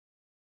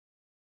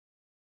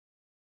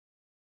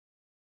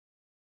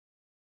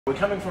We're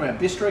coming from our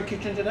bistro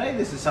kitchen today.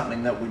 This is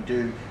something that we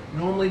do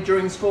normally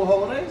during school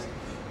holidays,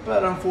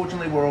 but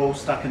unfortunately we're all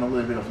stuck in a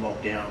little bit of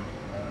lockdown.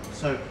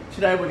 So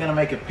today we're going to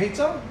make a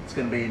pizza. It's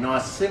going to be a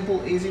nice,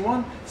 simple, easy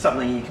one.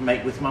 Something you can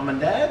make with mum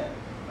and dad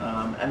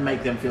and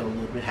make them feel a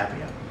little bit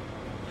happier.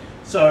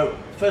 So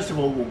first of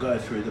all, we'll go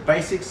through the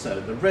basics.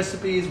 So the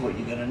recipes, what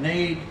you're going to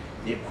need,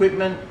 the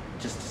equipment,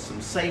 just some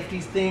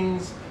safety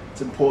things. It's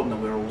important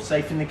that we're all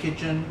safe in the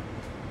kitchen.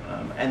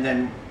 And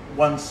then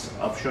once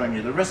I've shown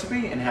you the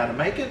recipe and how to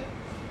make it,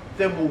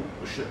 then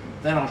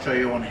I'll show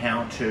you on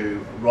how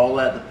to roll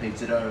out the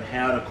pizza dough,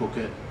 how to cook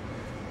it,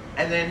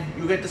 and then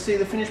you'll get to see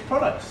the finished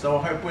product. So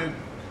I hope we're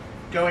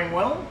going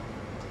well.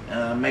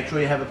 Make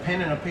sure you have a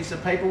pen and a piece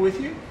of paper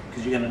with you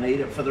because you're going to need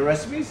it for the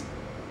recipes,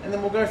 and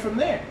then we'll go from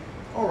there.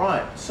 All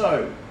right,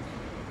 so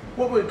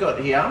what we've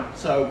got here,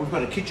 so we've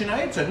got a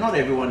KitchenAid. So not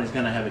everyone is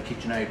going to have a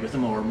KitchenAid with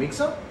them or a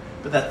mixer,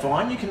 but that's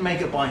fine. You can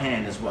make it by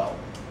hand as well.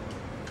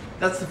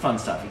 That's the fun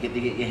stuff. You get to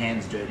get your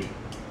hands dirty.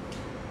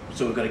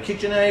 So we've got a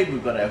KitchenAid,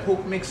 we've got our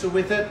hook mixer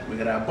with it, we've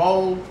got our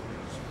bowl,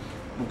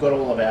 we've got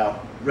all of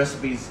our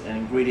recipes and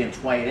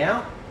ingredients weighed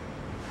out.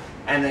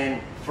 And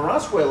then for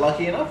us, we're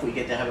lucky enough, we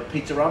get to have a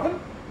pizza oven.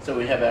 So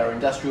we have our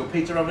industrial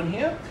pizza oven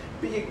here.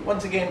 But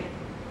once again,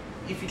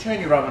 if you turn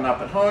your oven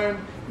up at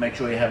home, make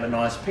sure you have a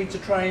nice pizza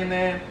tray in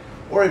there,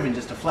 or even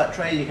just a flat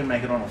tray, you can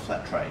make it on a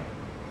flat tray.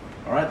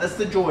 All right, that's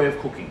the joy of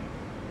cooking.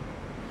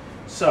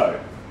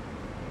 So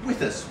with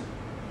this,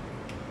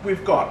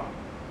 we've got,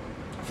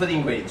 for the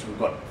ingredients, we've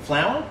got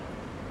flour,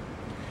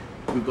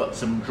 we've got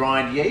some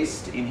dried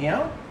yeast in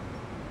here,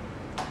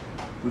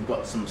 we've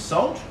got some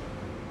salt,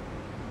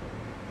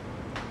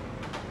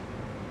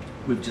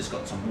 we've just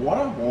got some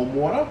water, warm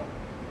water,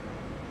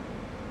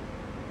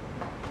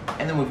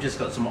 and then we've just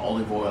got some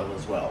olive oil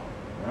as well.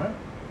 All right?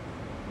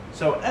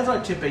 So as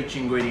I tip each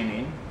ingredient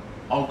in,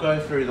 I'll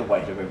go through the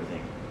weight of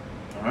everything.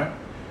 All right?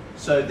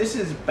 So this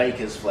is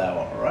baker's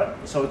flour, all right?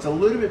 So it's a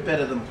little bit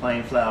better than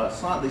plain flour, it's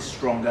slightly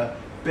stronger,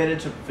 better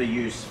for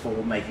use for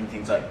making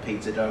things like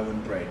pizza dough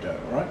and bread dough,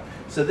 all right?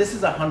 So this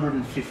is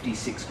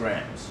 156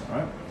 grams, all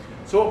right?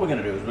 So what we're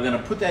gonna do is we're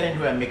gonna put that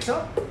into our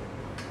mixer,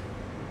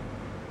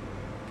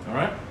 all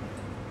right?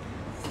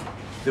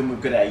 Then we've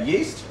got our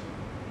yeast,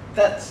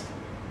 that's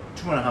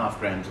 2.5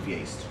 grams of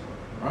yeast,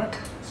 all right?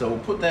 So we'll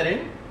put that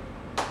in.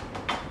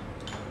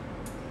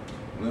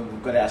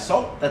 We've got our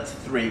salt, that's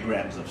 3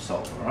 grams of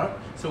salt, all right?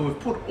 So we've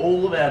put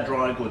all of our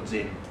dry goods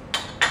in,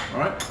 all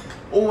right?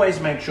 Always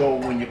make sure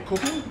when you're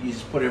cooking, you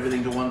just put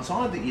everything to one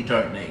side that you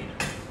don't need.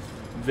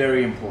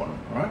 Very important,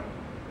 all right?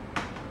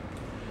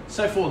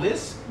 So for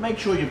this, make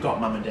sure you've got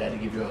mum and dad to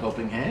give you a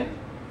helping hand.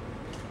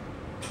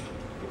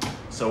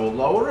 So we'll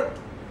lower it,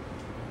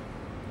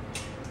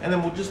 and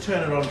then we'll just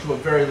turn it on to a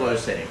very low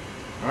setting,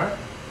 all right?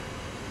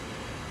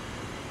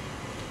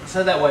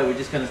 So that way we're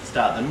just gonna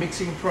start the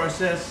mixing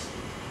process.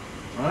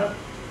 All right,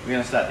 we're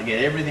going to start to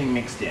get everything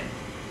mixed in.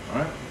 All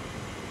right.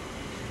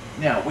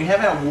 Now we have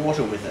our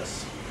water with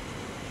us.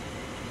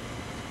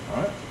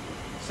 All right.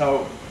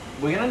 So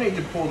we're going to need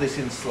to pour this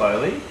in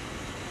slowly.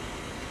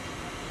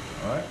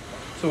 All right.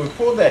 So we've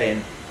poured that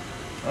in.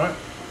 All right.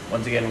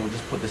 Once again, we'll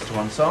just put this to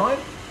one side.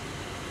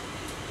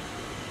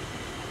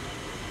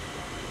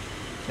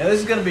 Now this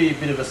is going to be a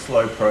bit of a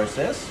slow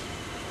process.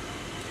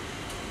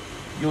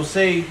 You'll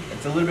see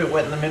it's a little bit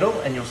wet in the middle,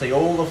 and you'll see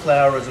all the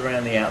flour is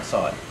around the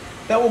outside.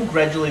 That will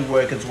gradually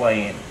work its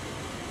way in.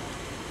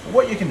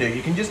 What you can do,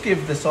 you can just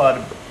give the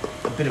side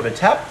a bit of a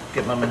tap,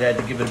 get mum and dad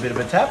to give it a bit of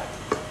a tap,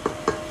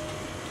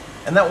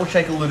 and that will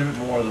shake a little bit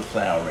more of the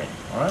flour in,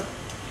 all right?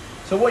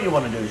 So what you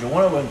want to do is you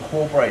want to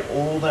incorporate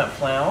all that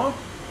flour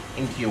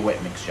into your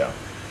wet mixture.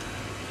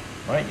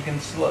 All right, you can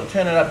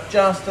turn it up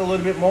just a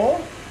little bit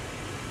more,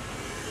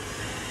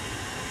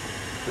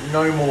 but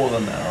no more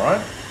than that, all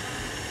right?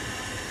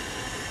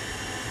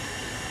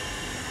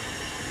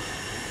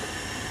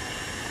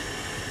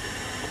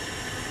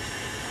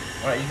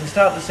 All right, you can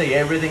start to see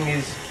everything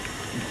is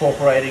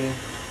incorporating,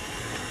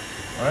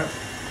 all right?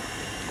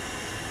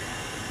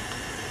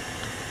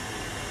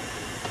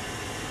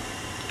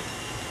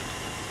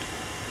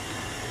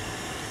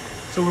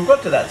 So we've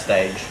got to that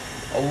stage.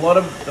 A lot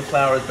of the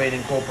flour has been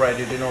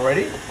incorporated in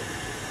already.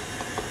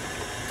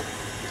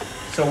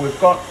 So we've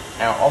got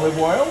our olive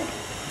oil,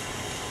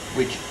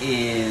 which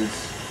is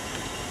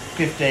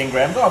 15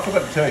 grams. Oh, I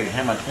forgot to tell you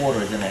how much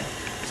water is in there.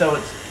 So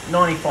it's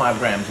 95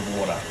 grams of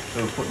water.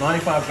 So we've put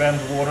 95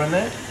 grams of water in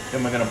there.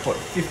 Then we're going to put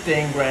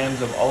 15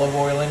 grams of olive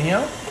oil in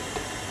here.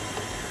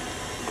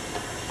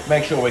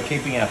 Make sure we're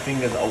keeping our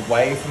fingers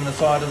away from the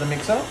side of the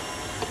mixer.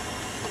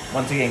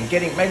 Once again,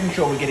 making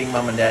sure we're getting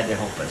mum and dad to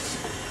help us.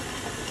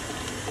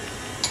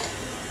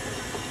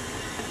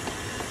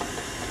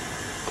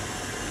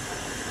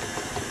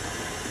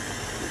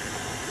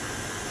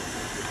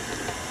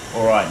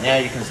 All right, now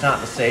you can start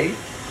to see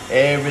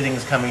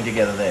everything's coming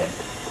together there.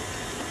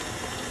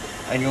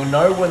 And you'll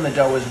know when the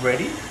dough is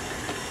ready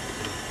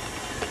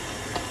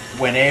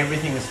when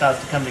everything starts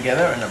to come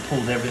together and it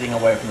pulls everything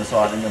away from the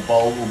side, and your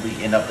bowl will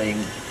end up being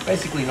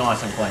basically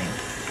nice and clean.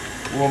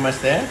 We're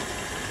almost there.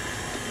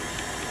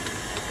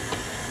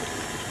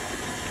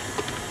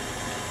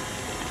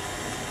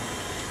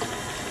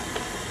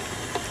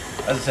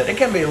 As I said, it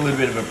can be a little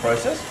bit of a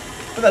process,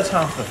 but that's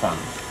half the fun.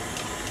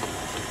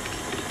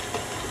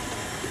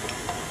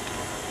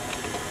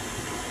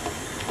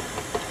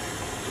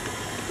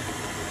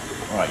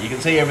 All right, you can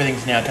see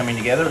everything's now coming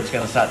together. It's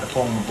going to start to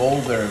form a ball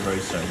very, very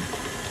soon.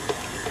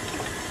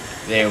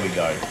 There we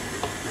go.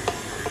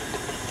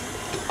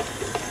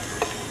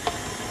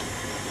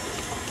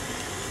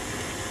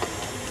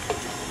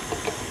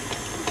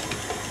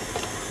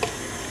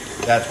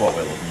 That's what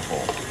we're looking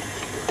for.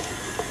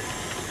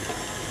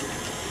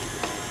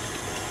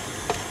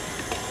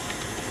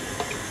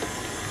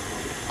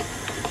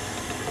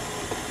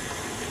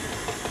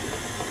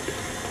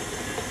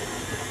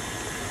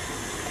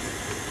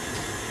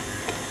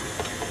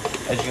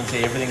 As you can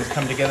see, everything's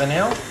come together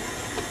now.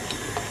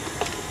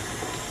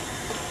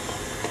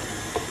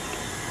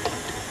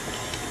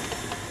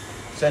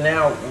 So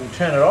now we'll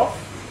turn it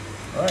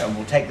off, all right, and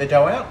we'll take the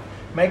dough out.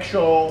 Make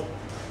sure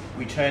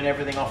we turn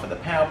everything off at the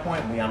power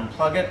point, we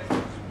unplug it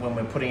when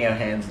we're putting our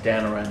hands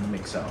down around the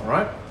mixer, all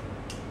right?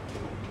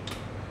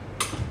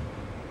 So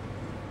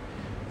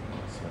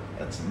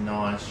that's a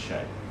nice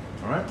shape,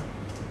 all right?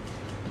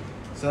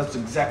 So that's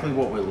exactly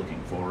what we're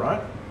looking for,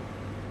 right?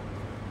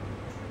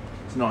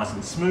 It's nice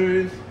and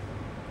smooth,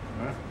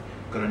 all right?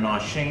 Got a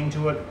nice sheen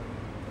to it.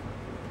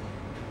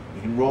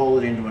 You can roll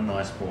it into a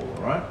nice ball,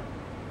 all right?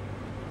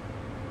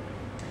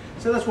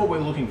 So that's what we're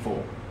looking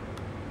for.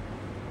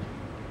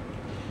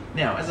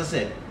 Now, as I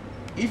said,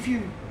 if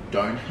you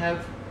don't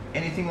have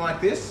anything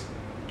like this,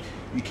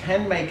 you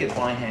can make it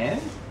by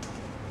hand.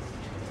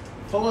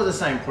 Follow the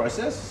same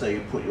process. So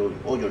you put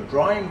all your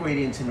dry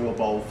ingredients into a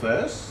bowl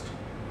first,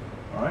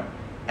 all right?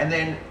 And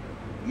then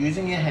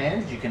using your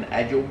hands, you can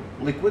add your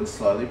liquid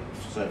slowly.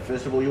 So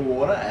first of all, your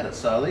water, add it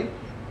slowly.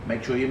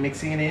 Make sure you're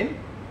mixing it in.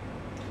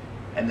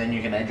 And then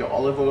you can add your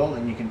olive oil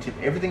and you can tip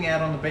everything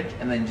out on the bench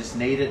and then just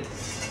knead it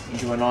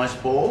into a nice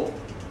ball,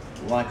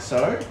 like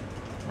so,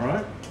 all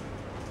right?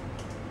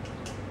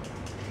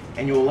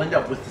 And you will end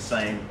up with the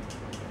same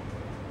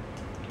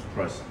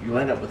process. You'll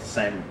end up with the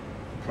same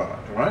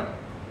product, all right?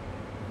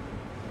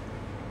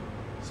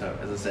 So,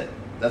 as I said,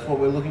 that's what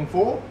we're looking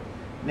for.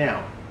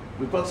 Now,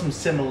 we've got some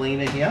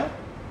semolina here.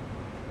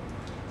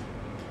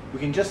 We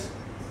can just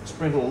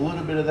sprinkle a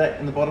little bit of that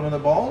in the bottom of the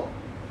bowl.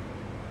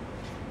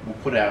 We'll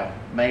put our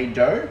made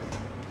dough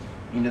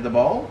into the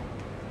bowl.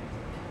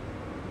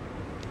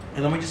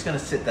 And then we're just going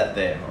to sit that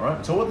there, all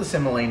right? So what the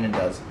semolina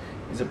does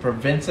is it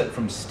prevents it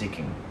from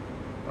sticking,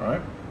 all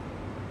right?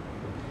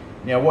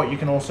 Now what you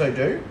can also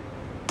do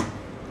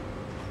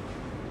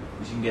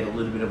is you can get a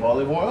little bit of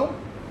olive oil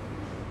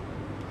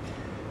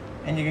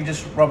and you can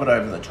just rub it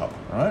over the top,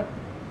 all right?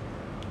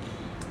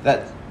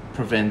 That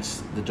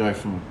prevents the dough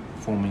from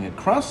forming a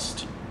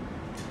crust,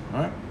 all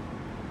right?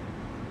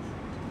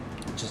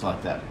 Just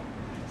like that.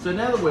 So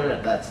now that we're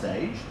at that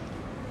stage,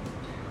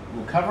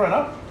 we'll cover it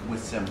up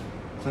with some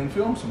cling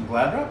film, some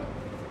Glad wrap.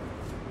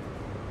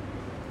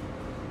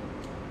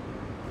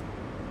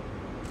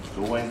 It's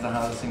always the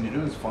hardest thing to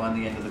do is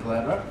find the end of the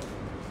Glad wrap.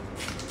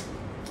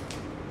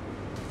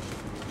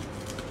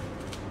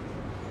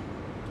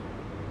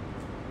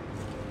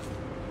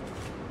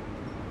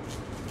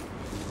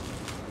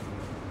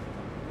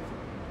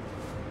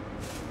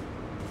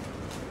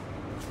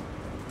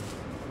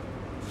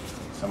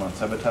 Someone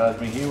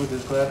sabotaged me here with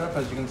this Glad wrap,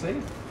 as you can see.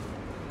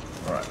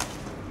 All right.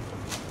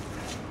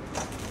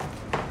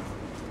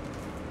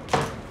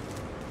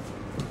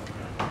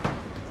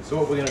 So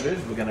what we're going to do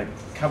is we're going to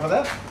cover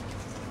that,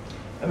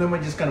 and then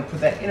we're just going to put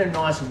that in a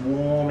nice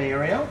warm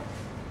area,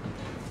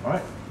 all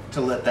right,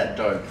 to let that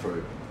dough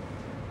through.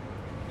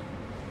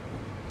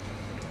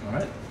 All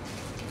right.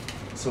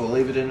 So we'll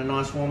leave it in a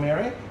nice warm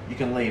area. You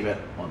can leave it,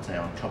 say,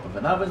 on top of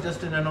an oven,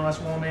 just in a nice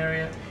warm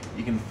area.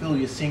 You can fill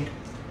your sink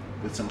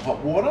with some hot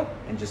water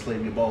and just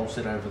leave your bowl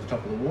sit over the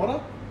top of the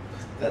water.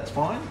 That's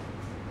fine.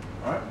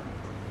 All right.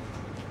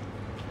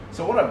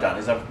 So what I've done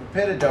is I've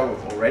prepared a dough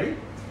already,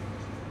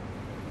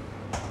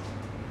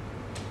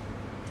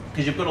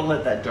 because you've got to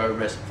let that dough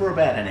rest for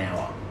about an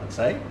hour, I'd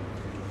say.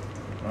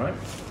 All right.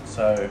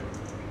 So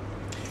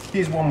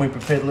here's one we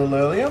prepared a little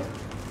earlier. Right.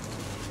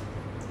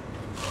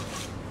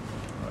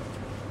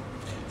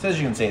 So as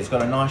you can see, it's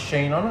got a nice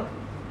sheen on it.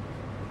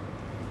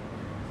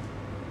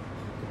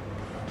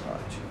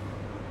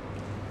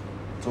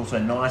 It's also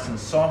nice and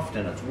soft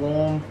and it's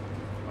warm,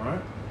 all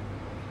right?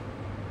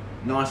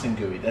 Nice and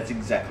gooey, that's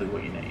exactly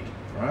what you need,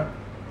 all right?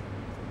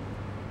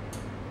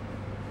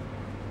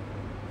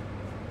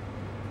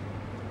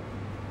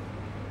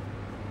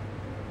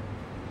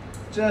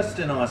 Just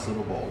a nice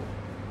little ball.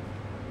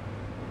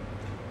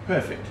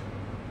 Perfect.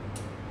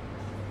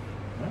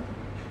 Right?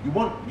 You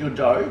want your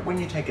dough, when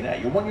you take it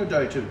out, you want your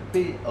dough to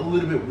be a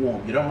little bit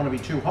warm. You don't want to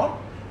be too hot.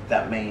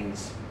 That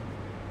means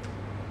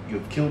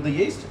you've killed the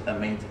yeast.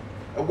 That means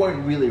it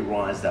won't really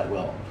rise that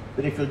well.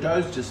 But if your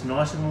dough's just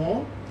nice and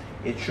warm,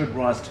 it should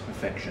rise to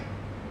perfection.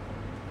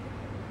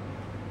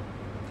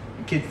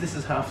 And kids, this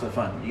is half the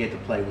fun. You get to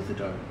play with the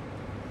dough.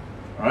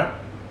 All right?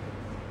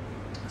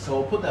 So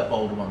I'll put that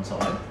bowl to one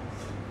side.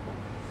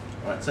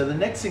 All right, so the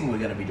next thing we're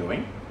going to be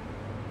doing,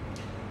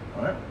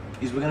 all right,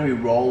 is we're going to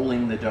be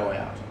rolling the dough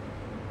out.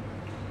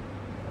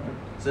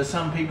 So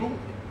some people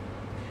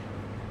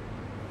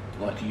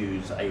like to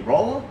use a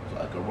roller,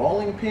 like a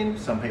rolling pin.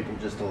 Some people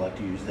just like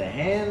to use their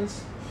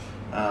hands.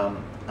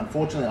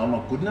 Unfortunately, I'm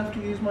not good enough to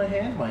use my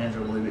hands. My hands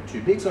are a little bit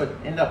too big, so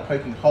I end up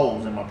poking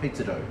holes in my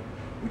pizza dough,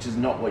 which is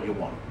not what you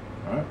want.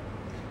 All right?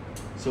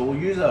 So we'll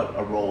use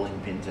a rolling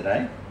pin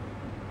today.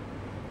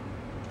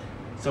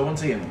 So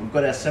once again, we've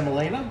got our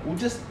semolina. We'll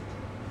just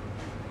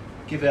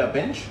give our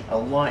bench a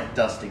light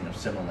dusting of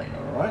semolina,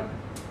 all right?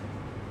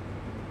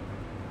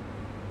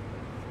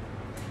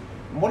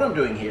 And what I'm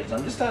doing here is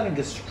I'm just starting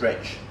to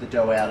stretch the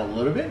dough out a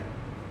little bit.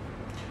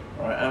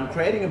 All right, I'm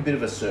creating a bit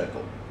of a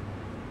circle.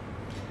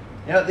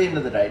 Now at the end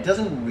of the day, it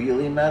doesn't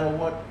really matter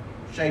what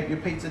shape your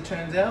pizza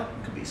turns out.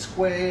 It could be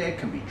square, it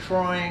can be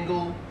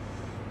triangle,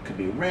 it could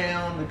be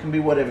round, it can be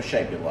whatever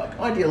shape you like.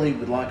 Ideally,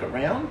 we'd like it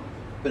round,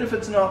 but if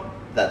it's not,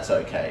 that's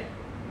okay,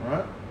 all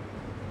right?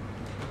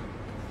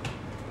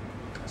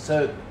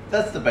 So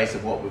that's the base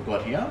of what we've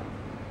got here.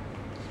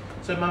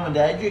 So Mum and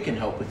Dad, you can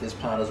help with this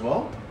part as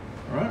well,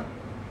 all right?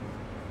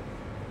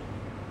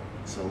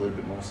 So a little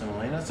bit more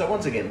semolina. So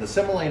once again, the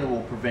semolina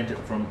will prevent it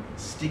from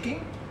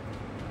sticking,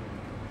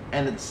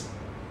 and it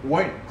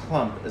won't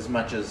clump as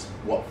much as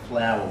what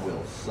flour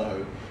will.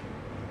 So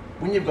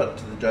when you've got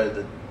to the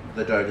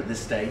dough to this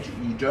stage,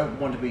 you don't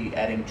want to be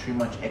adding too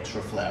much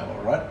extra flour,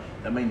 all right?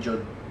 That means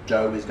your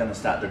dough is going to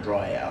start to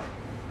dry out.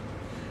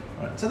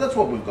 All right, so that's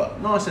what we've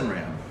got, nice and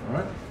round, all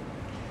right?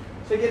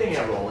 So getting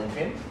our rolling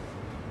pin,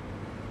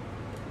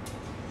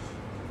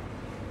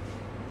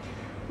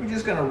 we're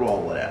just going to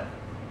roll it out,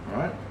 all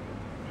right?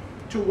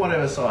 To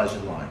whatever size you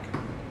like.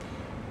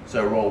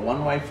 So roll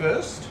one way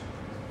first,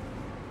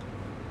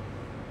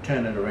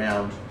 turn it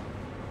around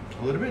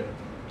a little bit,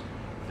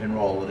 then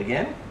roll it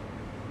again.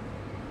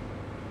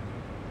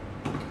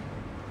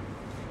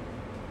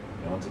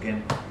 And once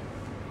again,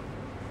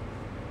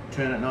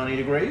 turn it 90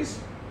 degrees,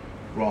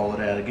 roll it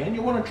out again.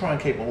 You want to try and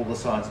keep all the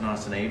sides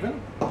nice and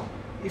even.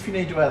 If you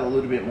need to add a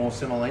little bit more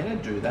semolina,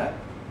 do that.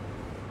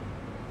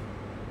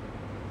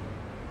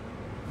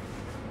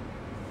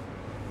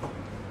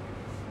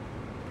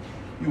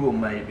 You will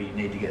maybe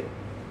need to get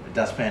a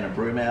dustpan and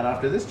broom out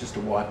after this just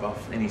to wipe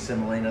off any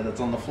semolina that's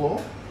on the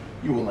floor.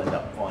 You will end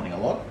up finding a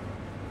lot.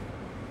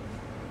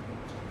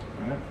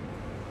 All right.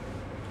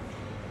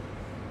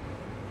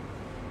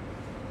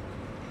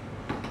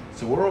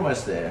 So we're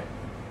almost there.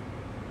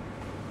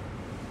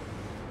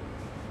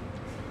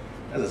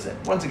 As I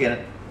said, once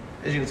again,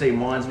 as you can see,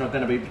 mine's not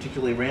going to be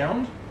particularly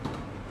round,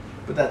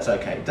 but that's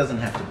okay. It doesn't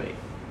have to be.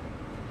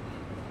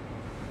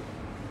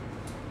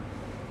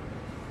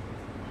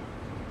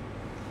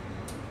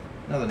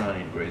 Another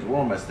 90 degrees, we're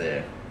almost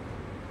there.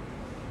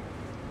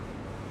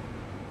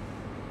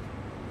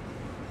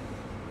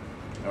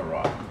 All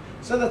right,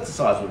 so that's the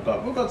size we've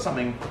got. We've got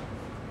something,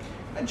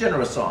 a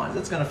generous size.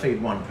 It's going to feed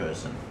one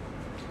person,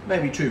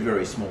 maybe two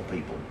very small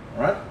people,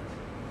 all right?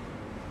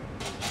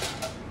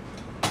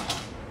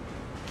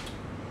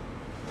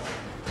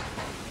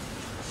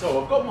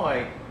 So I've got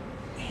my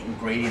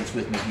ingredients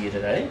with me here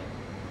today.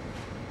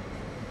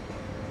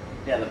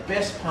 Now the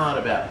best part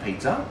about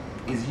pizza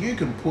is you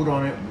can put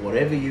on it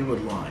whatever you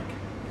would like.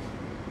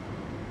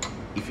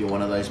 If you're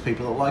one of those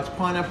people that likes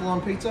pineapple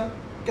on pizza,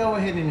 go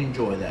ahead and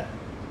enjoy that.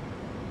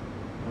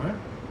 All right?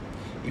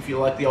 If you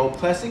like the old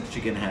classics,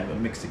 you can have a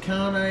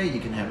Mexicana, you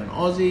can have an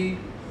Aussie.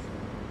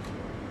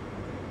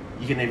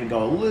 You can even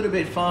go a little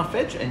bit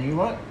far-fetched, and you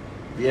what?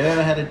 If you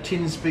ever had a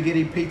tin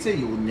spaghetti pizza,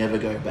 you will never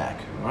go back,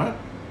 all right?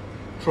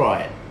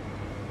 Try it.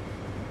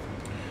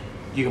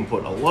 You can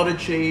put a lot of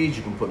cheese,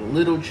 you can put a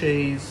little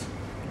cheese,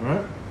 all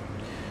right?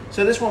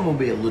 So this one will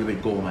be a little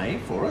bit gourmet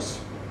for us.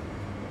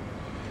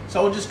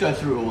 So I'll just go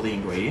through all the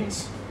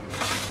ingredients.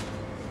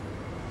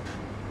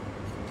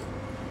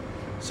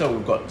 So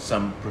we've got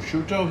some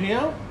prosciutto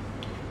here,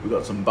 we've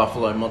got some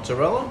buffalo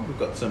mozzarella, we've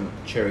got some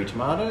cherry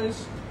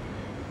tomatoes,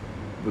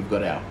 we've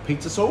got our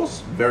pizza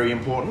sauce, very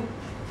important.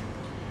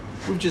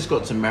 We've just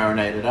got some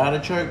marinated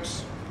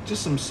artichokes,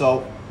 just some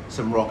salt,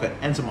 some rocket,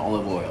 and some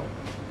olive oil.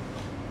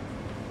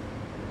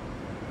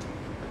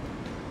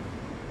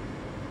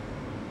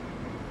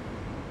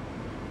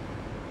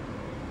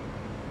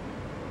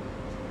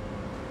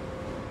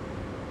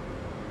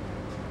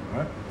 All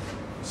right.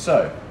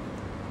 So,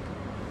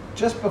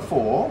 just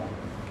before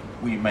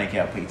we make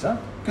our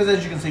pizza, because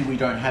as you can see we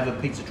don't have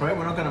a pizza tray,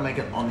 we're not going to make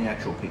it on the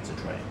actual pizza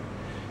tray.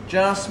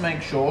 Just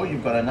make sure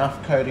you've got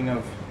enough coating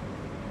of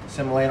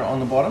semolina on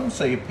the bottom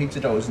so your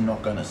pizza dough is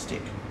not going to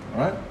stick,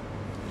 all right?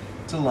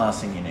 It's the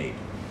last thing you need.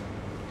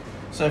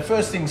 So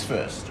first things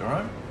first, all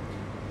right?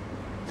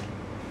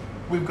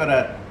 We've got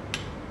a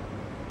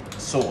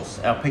sauce,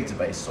 our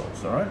pizza-based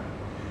sauce, all right?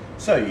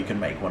 So you can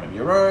make one of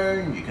your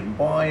own, you can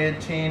buy a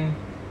tin.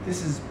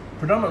 This is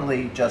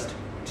predominantly just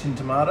tin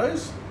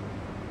tomatoes,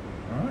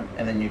 all right?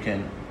 And then you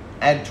can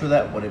add to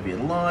that whatever you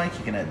like.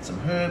 You can add some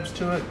herbs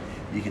to it.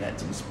 You can add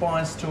some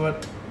spice to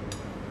it.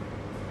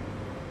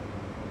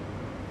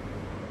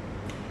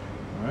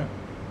 All right?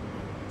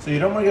 So you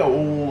don't want to go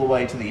all the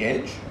way to the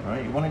edge, all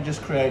right? You want to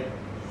just create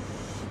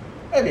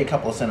maybe a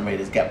couple of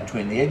centimeters gap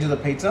between the edge of the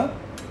pizza.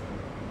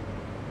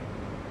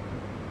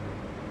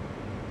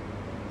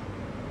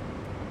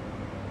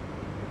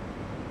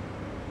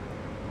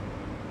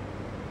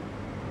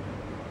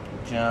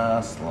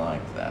 Just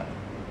like that.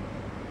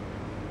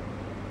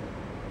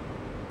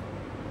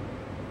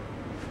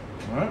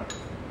 All right.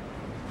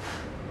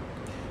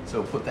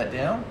 So we'll put that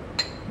down.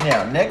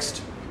 Now,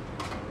 next,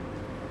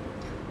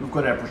 we've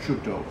got our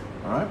prosciutto,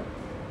 all right?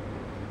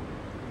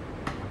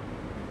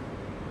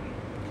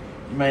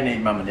 You may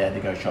need mum and dad to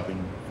go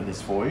shopping for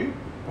this for you,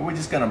 but we're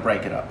just gonna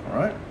break it up, all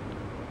right?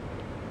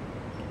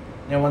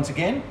 Now, once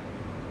again,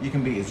 you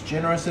can be as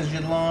generous as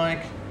you'd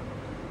like.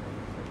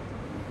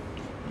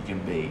 You can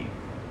be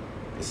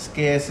as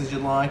scarce as you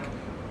like.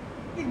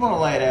 You'd want to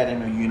lay it out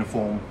in a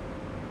uniform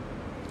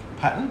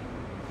pattern.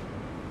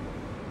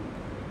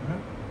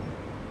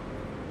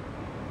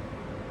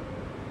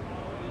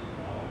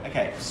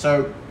 Okay,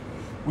 so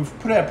we've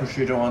put our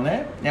prosciutto on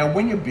there. Now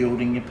when you're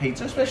building your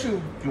pizza, especially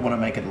if you want to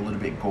make it a little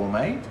bit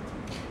gourmet,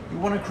 you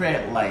want to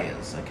create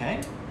layers,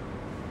 okay?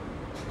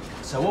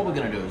 So what we're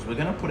going to do is we're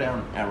going to put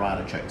our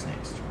artichokes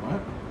next,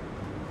 right?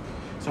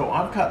 So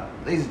I've cut,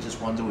 these are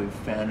just ones that we've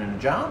found in a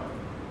jar.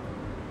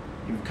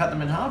 You've cut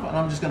them in half, and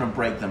I'm just going to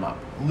break them up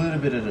a little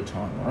bit at a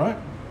time, all right?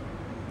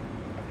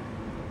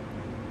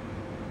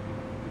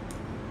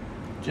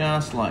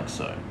 Just like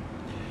so.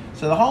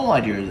 So the whole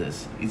idea of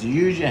this is you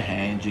use your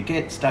hands, you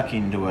get stuck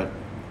into it.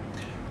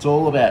 It's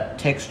all about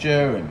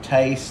texture and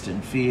taste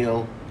and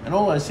feel and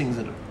all those things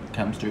that it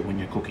comes to when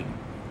you're cooking.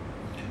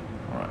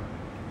 All right.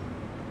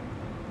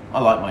 I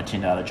like my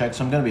tinned artichoke,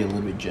 so I'm going to be a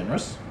little bit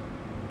generous.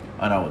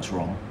 I know it's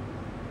wrong.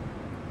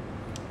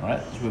 All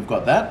right, so we've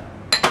got that.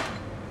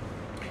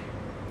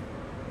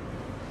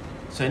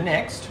 So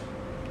next,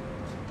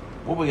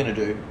 what we're going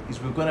to do is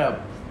we've got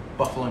our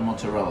buffalo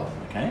mozzarella,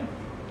 okay?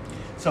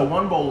 So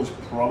one bowl is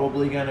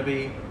probably going to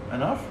be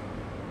enough.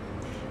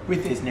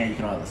 With this now you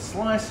can either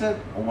slice it,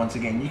 or once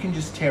again you can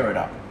just tear it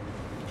up.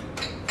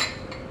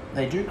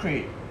 They do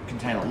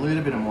contain a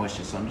little bit of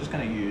moisture, so I'm just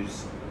going to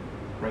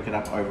break it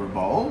up over a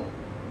bowl.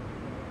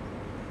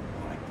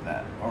 Like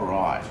that. All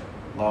right,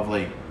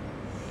 lovely.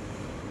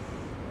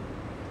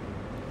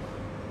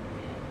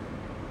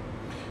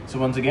 So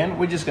once again,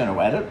 we're just going to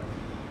add it,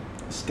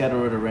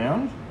 scatter it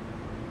around.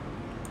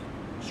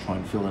 Just try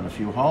and fill in a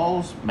few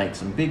holes, make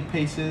some big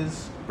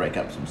pieces, break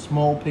up some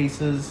small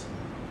pieces.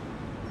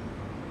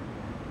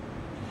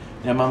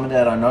 Now, mum and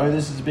dad, I know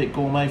this is a bit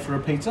gourmet for a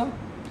pizza.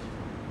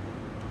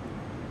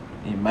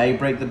 It may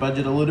break the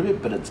budget a little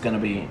bit, but it's going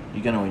to be,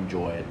 you're going to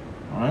enjoy it,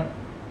 all right?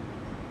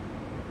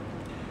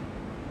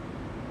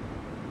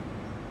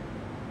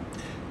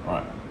 All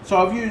right, so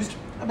I've used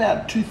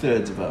about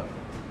 2/3 of a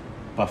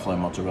buffalo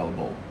mozzarella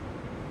ball.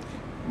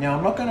 Now,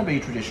 I'm not going to be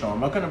traditional. I'm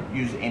not going to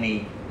use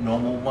any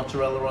normal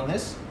mozzarella on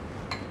this,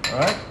 all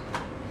right?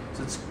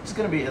 So it's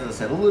going to be, as I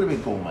said, a little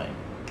bit gourmet.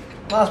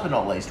 Last but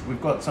not least,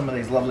 we've got some of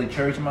these lovely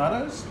cherry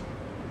tomatoes.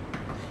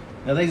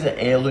 Now, these are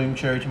heirloom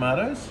cherry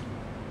tomatoes,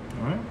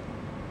 all right?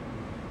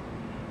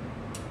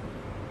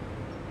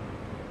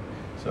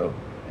 So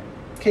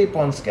keep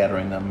on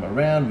scattering them.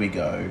 Around we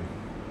go.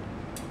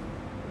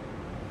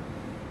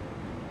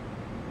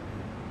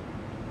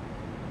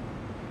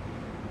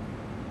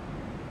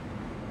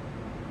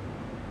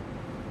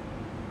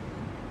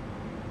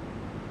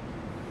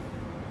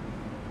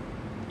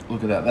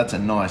 Look at that, that's a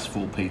nice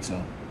full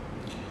pizza.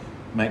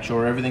 Make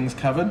sure everything's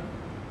covered.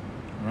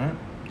 All right.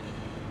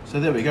 So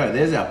there we go,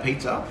 there's our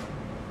pizza.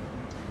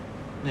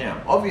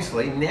 Now,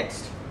 obviously,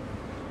 next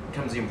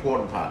comes the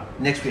important part.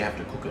 Next, we have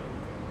to cook it.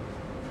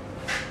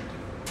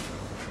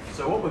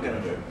 So what we're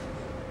going to do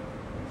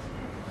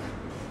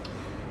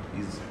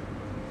is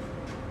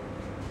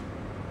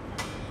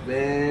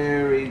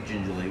very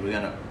gingerly, we're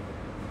going to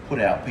put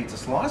our pizza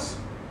slice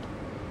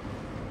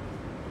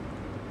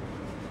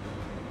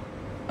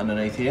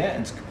underneath here,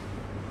 and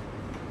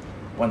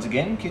once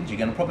again, kids,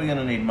 you're probably going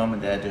to need mum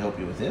and dad to help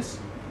you with this.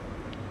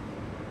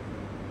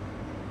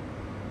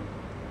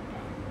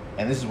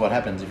 And this is what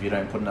happens if you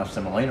don't put enough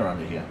semolina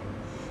under here.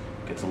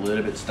 It gets a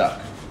little bit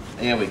stuck.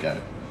 There we go.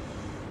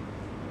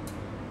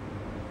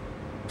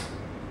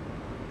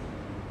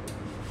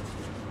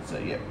 So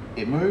yeah,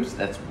 it moves,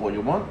 that's what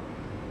you want.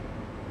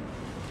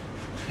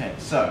 Okay,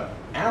 so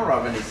our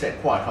oven is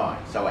set quite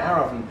high. So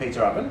our oven,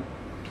 pizza oven,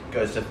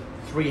 goes to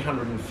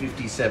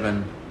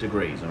 357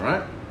 degrees, all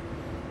right?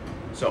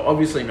 So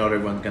obviously not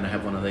everyone's going to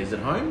have one of these at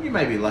home. You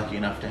may be lucky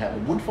enough to have a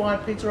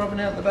wood-fired pizza oven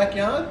out in the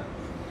backyard.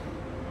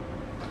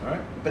 All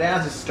right, but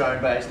ours is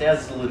stone-based,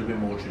 ours is a little bit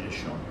more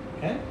traditional,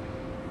 okay?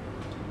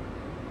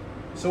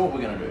 So what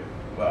we're going to do,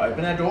 we'll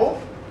open our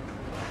door.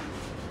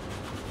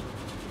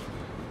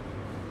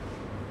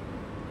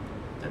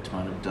 That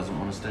tomato doesn't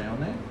want to stay on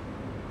there.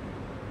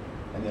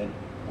 And then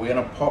we're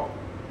going to pop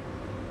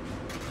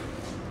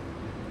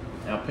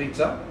our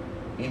pizza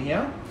in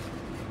here.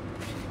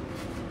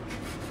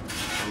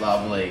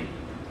 Lovely.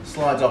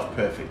 Slides off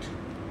perfect.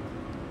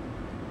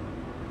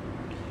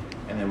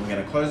 And then we're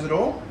going to close the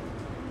door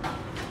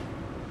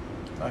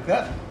like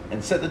that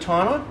and set the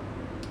timer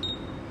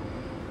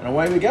And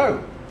away we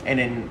go. And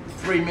in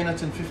 3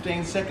 minutes and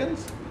 15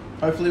 seconds,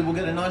 hopefully we'll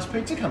get a nice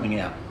pizza coming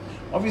out.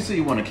 Obviously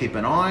you want to keep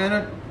an eye on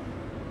it,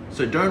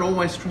 so don't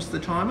always trust the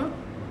timer.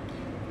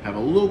 Have a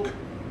look,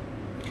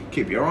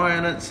 keep your eye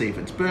on it, see if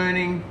it's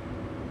burning,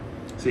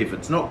 see if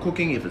it's not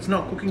cooking. If it's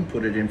not cooking,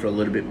 put it in for a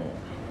little bit more.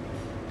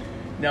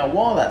 Now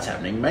while that's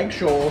happening, make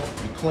sure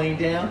you clean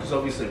down, because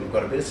obviously we've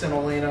got a bit of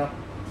semolina.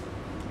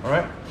 All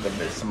right, we've got a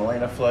bit of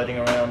semolina floating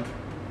around.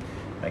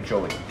 Make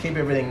sure we keep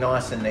everything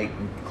nice and neat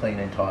and clean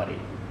and tidy.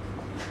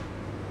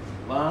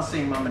 Last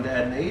thing Mum and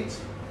Dad needs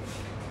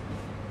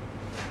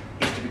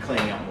is to be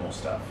cleaning up more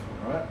stuff,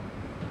 all right?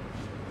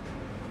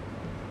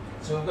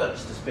 So we've got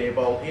just a spare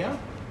bowl here,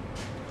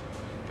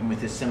 and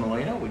with this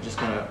semolina, we're just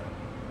gonna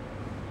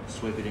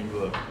sweep it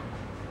into a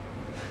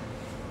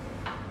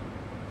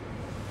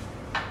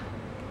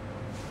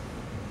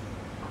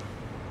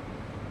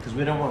because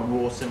we don't want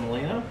raw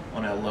semolina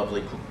on our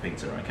lovely cooked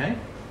pizza, okay?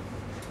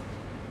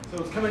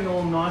 So it's coming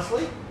along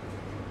nicely.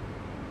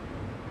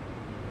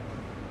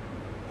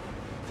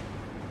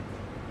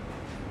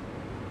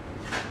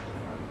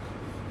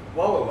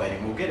 While we're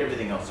waiting, we'll get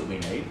everything else that we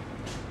need.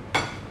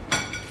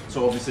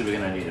 So obviously we're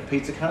going to need a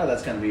pizza cutter,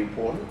 that's going to be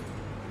important.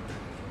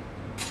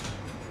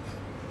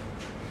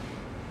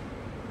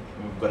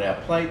 We've got our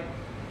plate.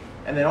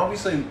 And then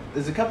obviously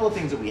there's a couple of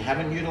things that we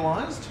haven't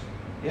utilised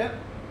yet,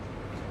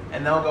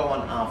 and they'll go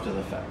on after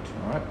the fact,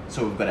 all right?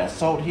 So we've got our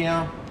salt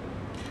here,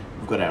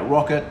 we've got our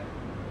rocket.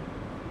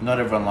 Not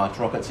everyone likes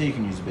rocket, so you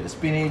can use a bit of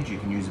spinach, you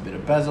can use a bit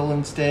of basil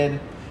instead,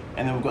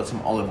 and then we've got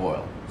some olive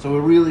oil. So we're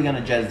really going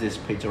to jazz this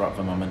pizza up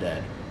for Mum and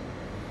Dad.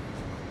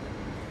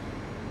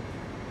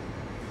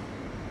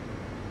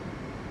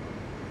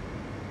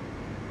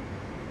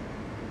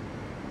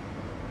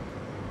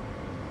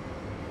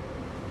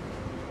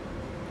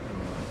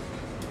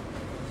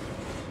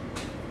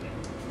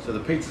 So the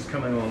pizza's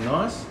coming along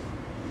nice.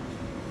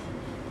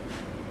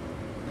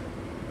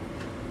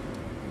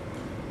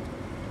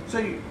 So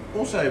you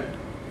also,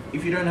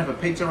 if you don't have a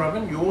pizza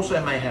oven, you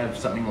also may have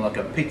something like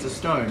a pizza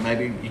stone.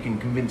 Maybe you can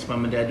convince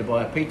Mum and Dad to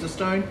buy a pizza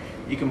stone.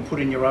 You can put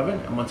in your oven,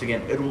 and once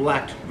again, it will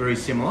act very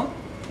similar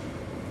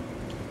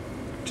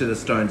to the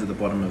stones at the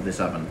bottom of this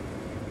oven.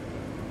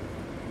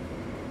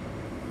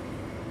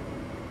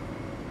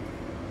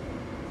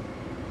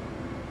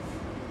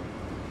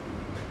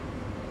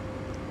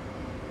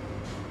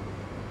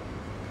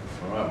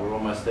 All right, we're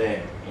almost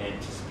there.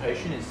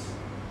 Anticipation is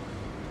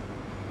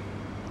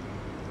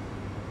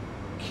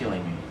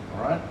killing me,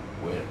 all right?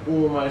 We're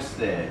almost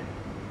there.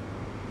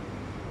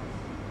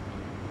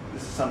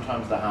 This is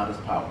sometimes the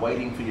hardest part,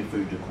 waiting for your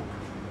food to cook.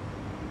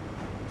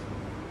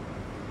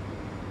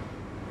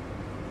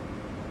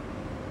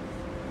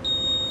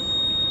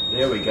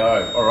 There we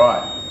go, all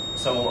right.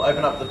 So we'll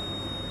open up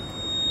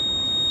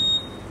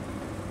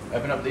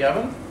the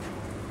oven.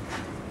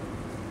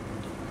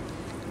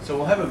 So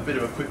we'll have a bit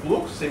of a quick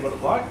look, see what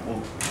it's like.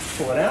 We'll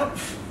pull it out.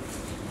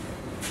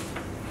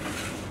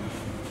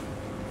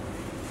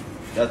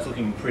 That's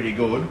looking pretty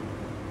good.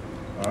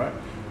 All right.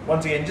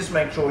 Once again, just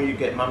make sure you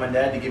get Mum and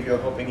Dad to give you a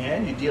helping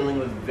hand. You're dealing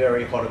with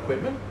very hot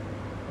equipment.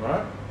 All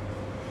right.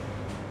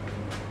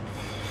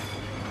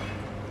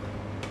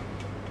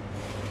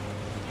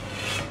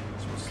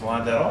 So we'll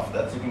slide that off.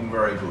 That's looking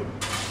very good.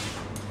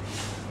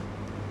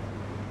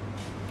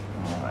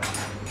 All right.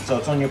 So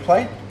it's on your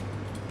plate.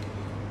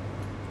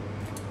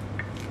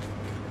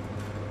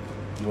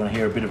 You want to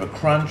hear a bit of a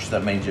crunch.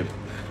 That means your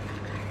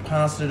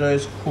pasta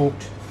dough's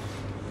cooked.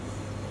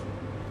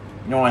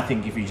 You know, I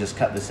think if you just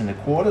cut this into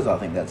quarters, I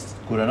think that's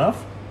good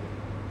enough.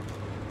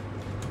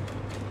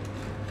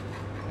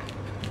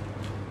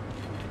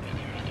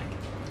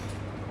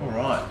 All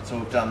right, so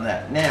we've done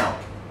that. Now,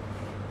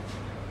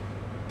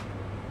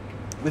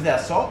 with our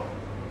salt,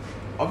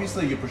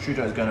 obviously your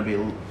prosciutto is going to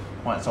be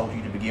quite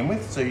salty to begin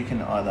with, so you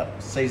can either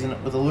season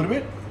it with a little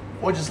bit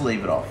or just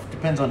leave it off.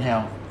 Depends on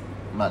how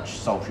much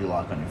salt you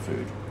like on your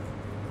food.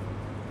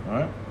 All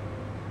right.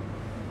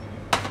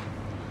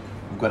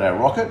 We've got our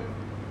rocket.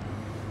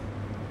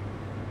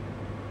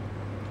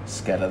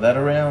 Scatter that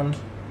around.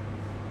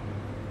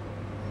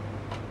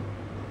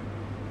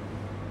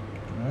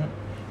 All right.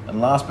 And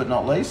last but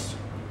not least,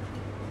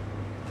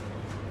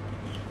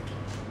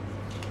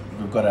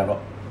 we've got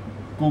our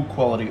good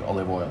quality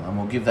olive oil, and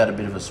we'll give that a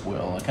bit of a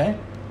swirl, okay?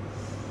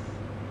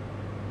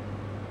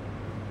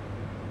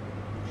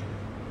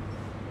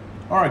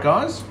 All right,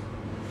 guys.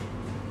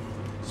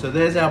 So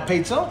there's our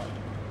pizza.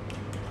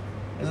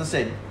 As I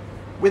said,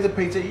 with a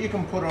pizza, you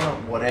can put on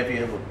it whatever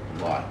you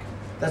like.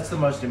 That's the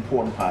most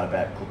important part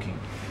about cooking.